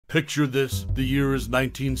Picture this, the year is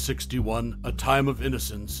 1961, a time of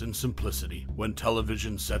innocence and simplicity, when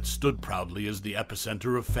television sets stood proudly as the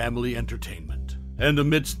epicenter of family entertainment. And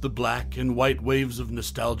amidst the black and white waves of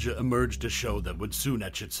nostalgia emerged a show that would soon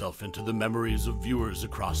etch itself into the memories of viewers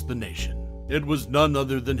across the nation. It was none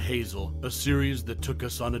other than Hazel, a series that took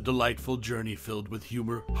us on a delightful journey filled with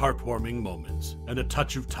humor, heartwarming moments, and a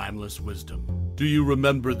touch of timeless wisdom. Do you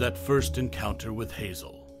remember that first encounter with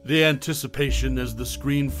Hazel? The anticipation as the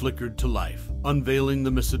screen flickered to life, unveiling the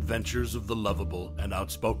misadventures of the lovable and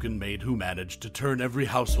outspoken maid who managed to turn every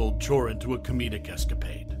household chore into a comedic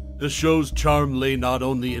escapade. The show's charm lay not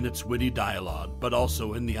only in its witty dialogue, but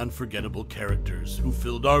also in the unforgettable characters who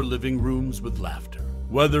filled our living rooms with laughter.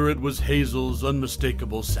 Whether it was Hazel's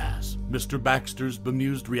unmistakable sass, Mr. Baxter's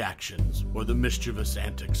bemused reactions, or the mischievous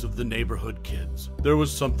antics of the neighborhood kids, there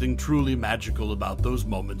was something truly magical about those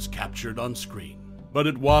moments captured on screen. But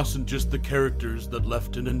it wasn't just the characters that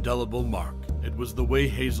left an indelible mark. It was the way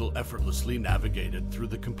Hazel effortlessly navigated through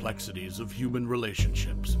the complexities of human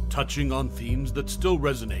relationships, touching on themes that still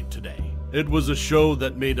resonate today. It was a show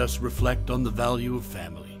that made us reflect on the value of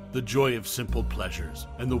family, the joy of simple pleasures,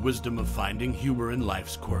 and the wisdom of finding humor in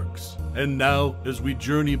life's quirks. And now, as we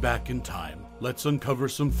journey back in time, let's uncover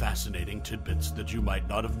some fascinating tidbits that you might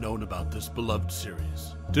not have known about this beloved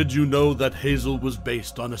series. Did you know that Hazel was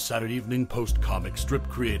based on a Saturday Evening Post comic strip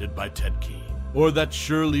created by Ted Key? Or that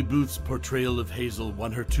Shirley Booth's portrayal of Hazel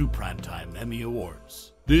won her 2 Primetime Emmy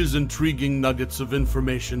Awards? These intriguing nuggets of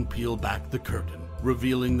information peel back the curtain,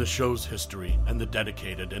 revealing the show's history and the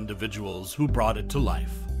dedicated individuals who brought it to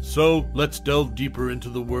life. So, let's delve deeper into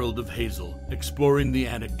the world of Hazel, exploring the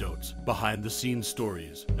anecdotes, behind-the-scenes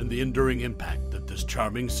stories, and the enduring impact that this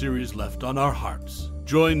charming series left on our hearts.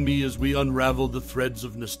 Join me as we unravel the threads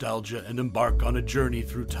of nostalgia and embark on a journey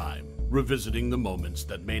through time, revisiting the moments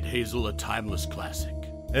that made Hazel a timeless classic.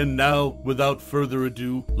 And now, without further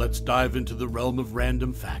ado, let's dive into the realm of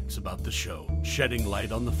random facts about the show, shedding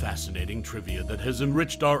light on the fascinating trivia that has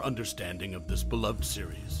enriched our understanding of this beloved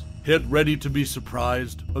series. Get ready to be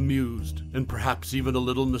surprised, amused, and perhaps even a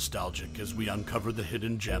little nostalgic as we uncover the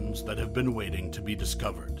hidden gems that have been waiting to be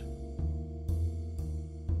discovered.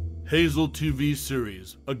 Hazel TV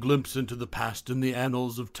series, a glimpse into the past in the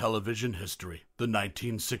annals of television history. The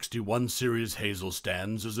 1961 series Hazel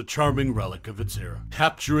stands as a charming relic of its era,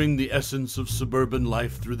 capturing the essence of suburban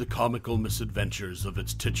life through the comical misadventures of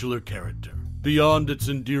its titular character. Beyond its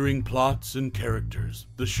endearing plots and characters,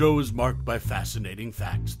 the show is marked by fascinating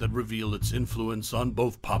facts that reveal its influence on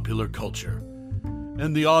both popular culture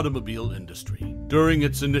and the automobile industry. During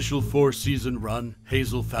its initial 4-season run,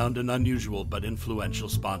 Hazel found an unusual but influential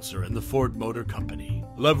sponsor in the Ford Motor Company.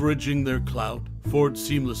 Leveraging their clout, Ford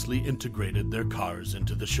seamlessly integrated their cars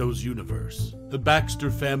into the show's universe. The Baxter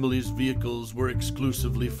family's vehicles were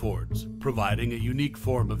exclusively Fords, providing a unique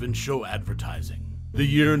form of in-show advertising. The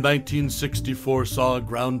year 1964 saw a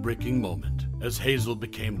groundbreaking moment, as Hazel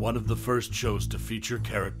became one of the first shows to feature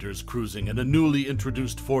characters cruising in a newly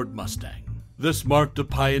introduced Ford Mustang. This marked a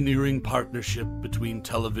pioneering partnership between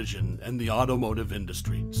television and the automotive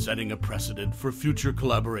industry, setting a precedent for future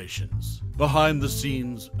collaborations. Behind the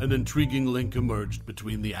scenes, an intriguing link emerged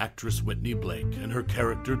between the actress Whitney Blake and her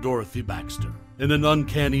character Dorothy Baxter. In an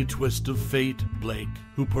uncanny twist of fate, Blake,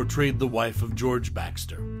 who portrayed the wife of George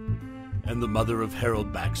Baxter and the mother of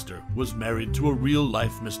Harold Baxter, was married to a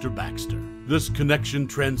real-life Mr. Baxter. This connection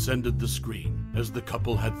transcended the screen, as the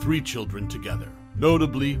couple had 3 children together.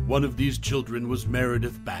 Notably, one of these children was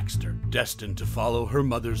Meredith Baxter, destined to follow her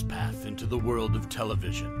mother's path into the world of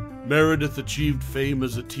television. Meredith achieved fame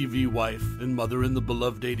as a TV wife and mother in the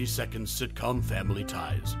beloved 80-second sitcom Family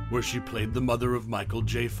Ties, where she played the mother of Michael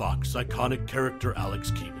J. Fox's iconic character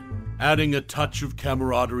Alex Keaton. Adding a touch of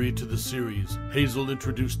camaraderie to the series, Hazel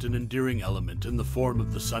introduced an endearing element in the form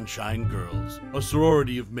of the Sunshine Girls, a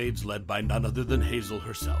sorority of maids led by none other than Hazel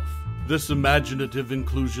herself. This imaginative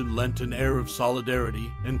inclusion lent an air of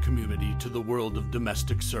solidarity and community to the world of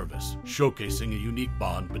domestic service, showcasing a unique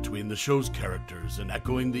bond between the show's characters and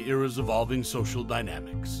echoing the era's evolving social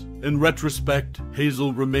dynamics. In retrospect,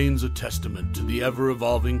 Hazel remains a testament to the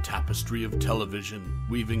ever-evolving tapestry of television,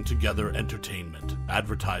 weaving together entertainment,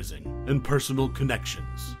 advertising, and personal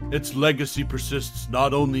connections. Its legacy persists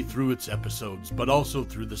not only through its episodes, but also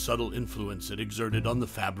through the subtle influence it exerted on the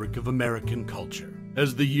fabric of American culture.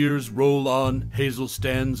 As the years roll on, Hazel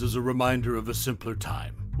stands as a reminder of a simpler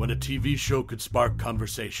time, when a TV show could spark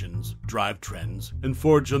conversations, drive trends, and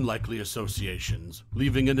forge unlikely associations,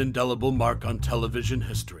 leaving an indelible mark on television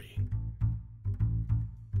history.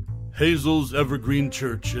 Hazel's evergreen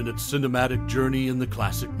church and its cinematic journey in the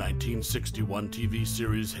classic 1961 TV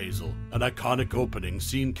series Hazel, an iconic opening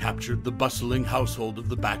scene captured the bustling household of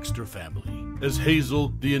the Baxter family. As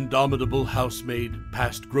Hazel, the indomitable housemaid,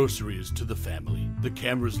 passed groceries to the family, the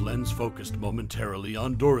camera's lens focused momentarily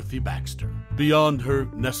on Dorothy Baxter. Beyond her,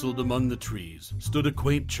 nestled among the trees, stood a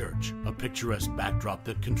quaint church, a picturesque backdrop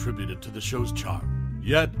that contributed to the show's charm.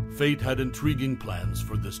 Yet, fate had intriguing plans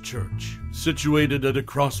for this church. Situated at a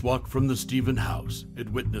crosswalk from the Stephen house, it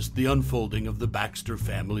witnessed the unfolding of the Baxter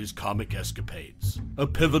family's comic escapades. A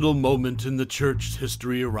pivotal moment in the church's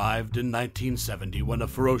history arrived in 1970 when a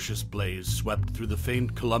ferocious blaze swept through the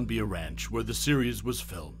famed Columbia Ranch where the series was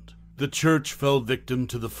filmed. The church fell victim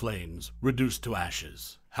to the flames, reduced to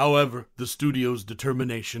ashes. However, the studio's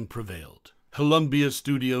determination prevailed. Columbia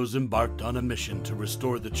Studios embarked on a mission to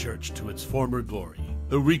restore the church to its former glory.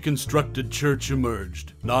 A reconstructed church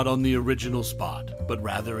emerged, not on the original spot, but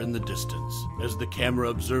rather in the distance, as the camera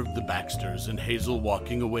observed the Baxters and Hazel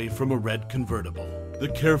walking away from a red convertible. The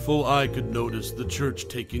careful eye could notice the church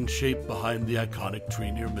taking shape behind the iconic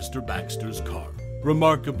tree near Mr. Baxter's car.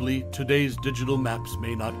 Remarkably, today's digital maps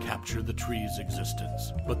may not capture the tree's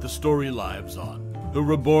existence, but the story lives on. The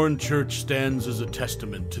reborn church stands as a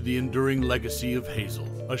testament to the enduring legacy of Hazel,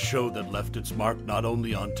 a show that left its mark not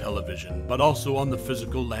only on television, but also on the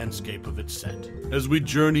physical landscape of its set. As we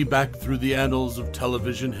journey back through the annals of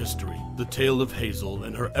television history, the tale of Hazel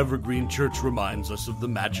and her evergreen church reminds us of the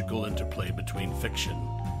magical interplay between fiction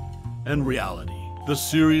and reality. The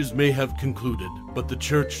series may have concluded, but the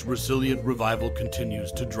church's resilient revival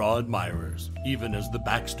continues to draw admirers, even as the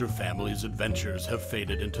Baxter family's adventures have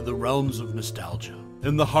faded into the realms of nostalgia.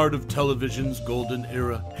 In the heart of television's golden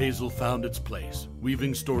era, Hazel found its place,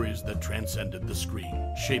 weaving stories that transcended the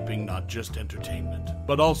screen, shaping not just entertainment,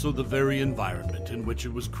 but also the very environment in which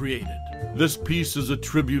it was created. This piece is a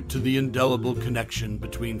tribute to the indelible connection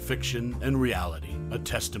between fiction and reality, a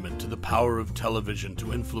testament to the power of television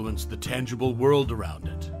to influence the tangible world around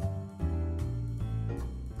it.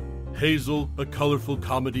 Hazel, a colorful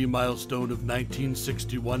comedy milestone of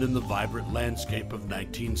 1961 in the vibrant landscape of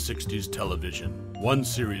 1960s television. One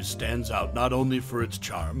series stands out not only for its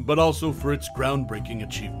charm, but also for its groundbreaking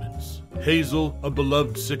achievements. Hazel, a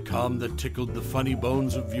beloved sitcom that tickled the funny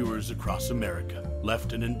bones of viewers across America,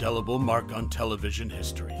 left an indelible mark on television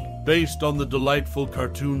history. Based on the delightful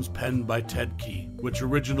cartoons penned by Ted Key, which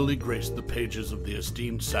originally graced the pages of the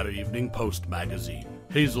esteemed Saturday Evening Post magazine,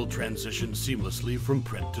 Hazel transitioned seamlessly from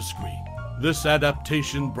print to screen. This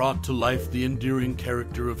adaptation brought to life the endearing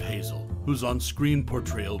character of Hazel, whose on-screen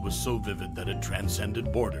portrayal was so vivid that it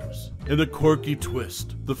transcended borders. In a quirky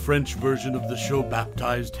twist, the French version of the show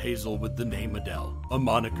baptized Hazel with the name Adele, a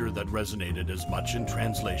moniker that resonated as much in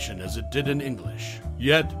translation as it did in English.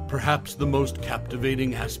 Yet, perhaps the most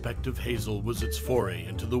captivating aspect of Hazel was its foray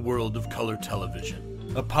into the world of color television.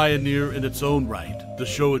 A pioneer in its own right, the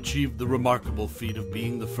show achieved the remarkable feat of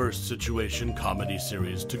being the first situation comedy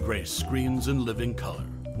series to grace screens in living color.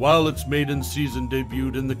 While its maiden season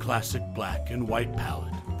debuted in the classic black and white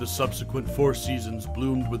palette, the subsequent 4 seasons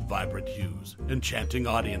bloomed with vibrant hues, enchanting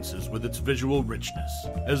audiences with its visual richness.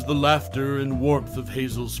 As the laughter and warmth of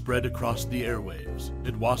Hazel spread across the airwaves,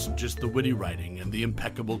 it wasn't just the witty writing and the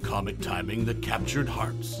impeccable comic timing that captured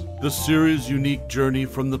hearts. The series' unique journey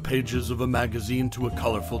from the pages of a magazine to a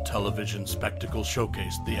colorful television spectacle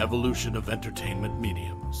showcased the evolution of entertainment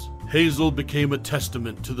mediums. Hazel became a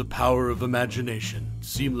testament to the power of imagination,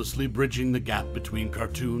 seamlessly bridging the gap between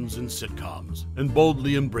cartoons and sitcoms, and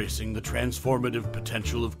boldly embracing the transformative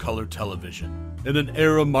potential of color television. In an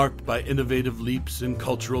era marked by innovative leaps and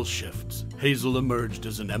cultural shifts, Hazel emerged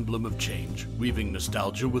as an emblem of change, weaving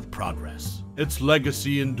nostalgia with progress. Its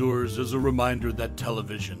legacy endures as a reminder that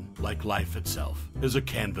television, like life itself, is a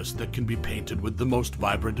canvas that can be painted with the most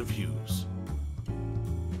vibrant of hues.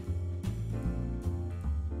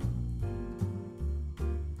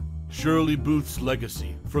 Shirley Booth's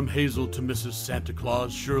legacy, from Hazel to Mrs. Santa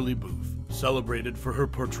Claus. Shirley Booth, celebrated for her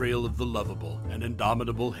portrayal of the lovable and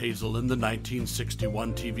indomitable Hazel in the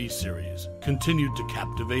 1961 TV series, continued to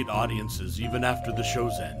captivate audiences even after the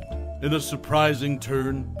show's end. In a surprising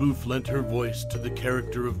turn, Booth lent her voice to the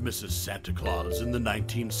character of Mrs. Santa Claus in the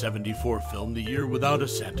 1974 film The Year Without a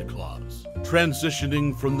Santa Claus.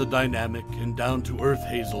 Transitioning from the dynamic and down-to-earth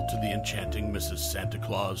Hazel to the enchanting Mrs. Santa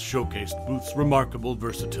Claus showcased Booth's remarkable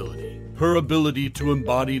versatility. Her ability to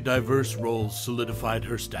embody diverse roles solidified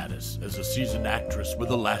her status as a seasoned actress with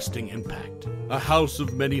a lasting impact. A house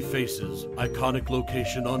of many faces, iconic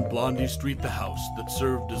location on Blondie Street, the house that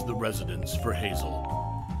served as the residence for Hazel.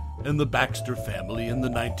 and the Baxter family in the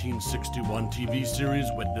 1961 TV series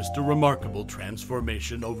witnessed a remarkable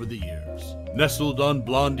transformation over the years. Nestled on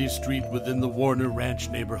Blondie Street within the Warner Ranch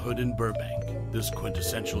neighborhood in Burbank, this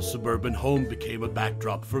quintessential suburban home became a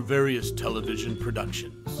backdrop for various television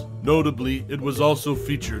productions. Notably, it was also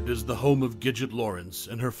featured as the home of Gidget Lawrence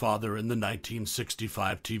and her father in the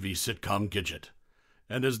 1965 TV sitcom Gidget,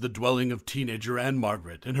 and as the dwelling of teenager Anne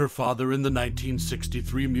Margaret and her father in the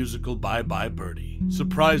 1963 musical Bye Bye Birdie.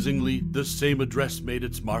 Surprisingly, this same address made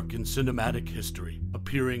its mark in cinematic history,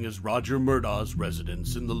 appearing as Roger Murdaugh's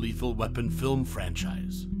residence in the Lethal Weapon film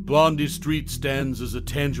franchise. Blondie Street stands as a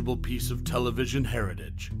tangible piece of television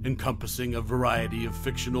heritage, encompassing a variety of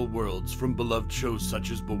fictional worlds from beloved shows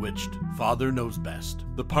such as Bewitched, Father Knows Best,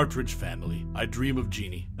 The Partridge Family, I Dream of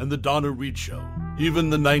Jeannie, and The Donna Reed Show. Even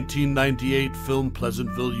the 1998 film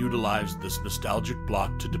Pleasantville utilized this nostalgic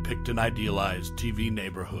block to depict an idealized TV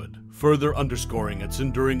neighborhood, further underscoring its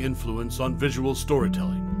enduring influence on visual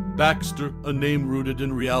storytelling. Baxter, a name rooted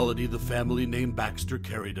in reality, the family name Baxter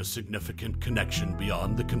carried a significant connection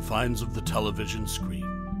beyond the confines of the television screen.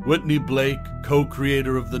 Whitney Blake,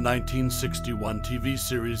 co-creator of the 1961 TV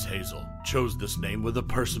series Hazel, chose this name with a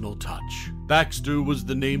personal touch. Baxter was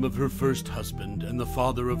the name of her first husband and the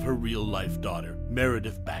father of her real-life daughter,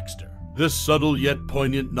 Meredith Baxter. This subtle yet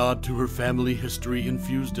poignant nod to her family history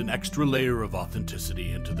infused an extra layer of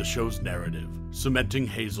authenticity into the show's narrative, cementing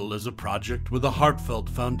Hazel as a project with a heartfelt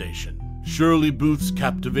foundation. Shirley Booth's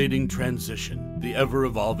captivating transition, the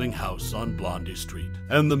ever-evolving house on Blondie Street,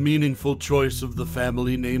 and the meaningful choice of the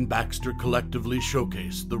family name Baxter collectively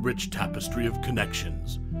showcase the rich tapestry of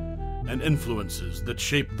connections and influences that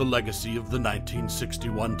shaped the legacy of the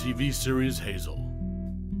 1961 TV series Hazel.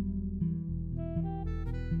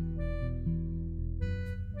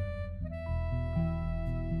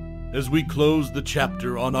 As we close the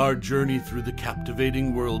chapter on our journey through the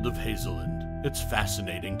captivating world of Hazelland, it's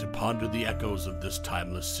fascinating to ponder the echoes of this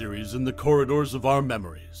timeless series in the corridors of our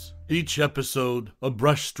memories. Each episode, a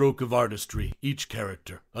brushstroke of artistry, each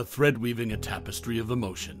character, a thread weaving a tapestry of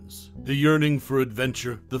emotions. The yearning for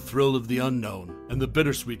adventure, the thrill of the unknown, and the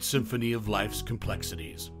bittersweet symphony of life's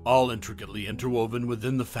complexities, all intricately interwoven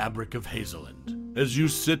within the fabric of Hazelland. As you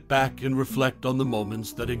sit back and reflect on the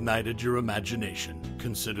moments that ignited your imagination,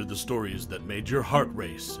 consider the stories that made your heart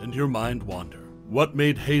race and your mind wander. What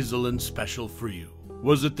made Hazelland special for you?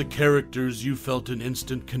 Was it the characters you felt an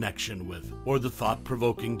instant connection with, or the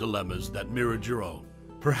thought-provoking dilemmas that mirrored your own?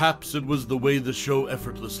 Perhaps it was the way the show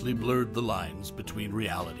effortlessly blurred the lines between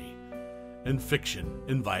reality and fiction,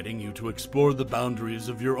 inviting you to explore the boundaries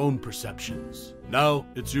of your own perceptions. Now,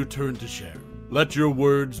 it's your turn to share. Let your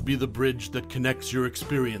words be the bridge that connects your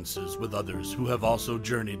experiences with others who have also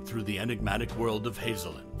journeyed through the enigmatic world of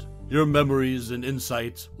Hazelland. Your memories and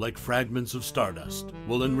insights, like fragments of stardust,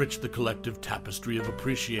 will enrich the collective tapestry of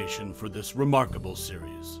appreciation for this remarkable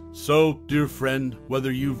series. So, dear friend,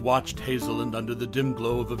 whether you've watched Hazelland under the dim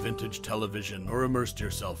glow of a vintage television or immersed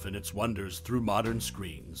yourself in its wonders through modern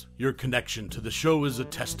screens, your connection to the show is a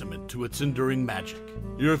testament to its enduring magic.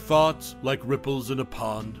 Your thoughts, like ripples in a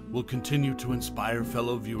pond, will continue to inspire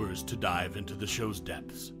fellow viewers to dive into the show's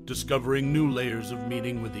depths, discovering new layers of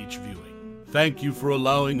meaning with each viewing. Thank you for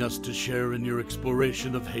allowing us to share in your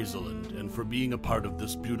exploration of Hazelland and for being a part of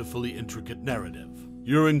this beautifully intricate narrative.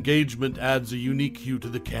 Your engagement adds a unique hue to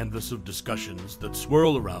the canvas of discussions that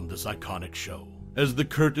swirl around this iconic show. As the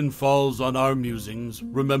curtain falls on our musings,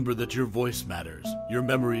 remember that your voice matters, your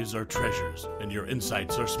memories are treasures, and your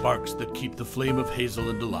insights are sparks that keep the flame of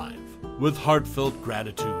Hazelland alive. With heartfelt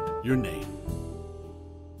gratitude, your name.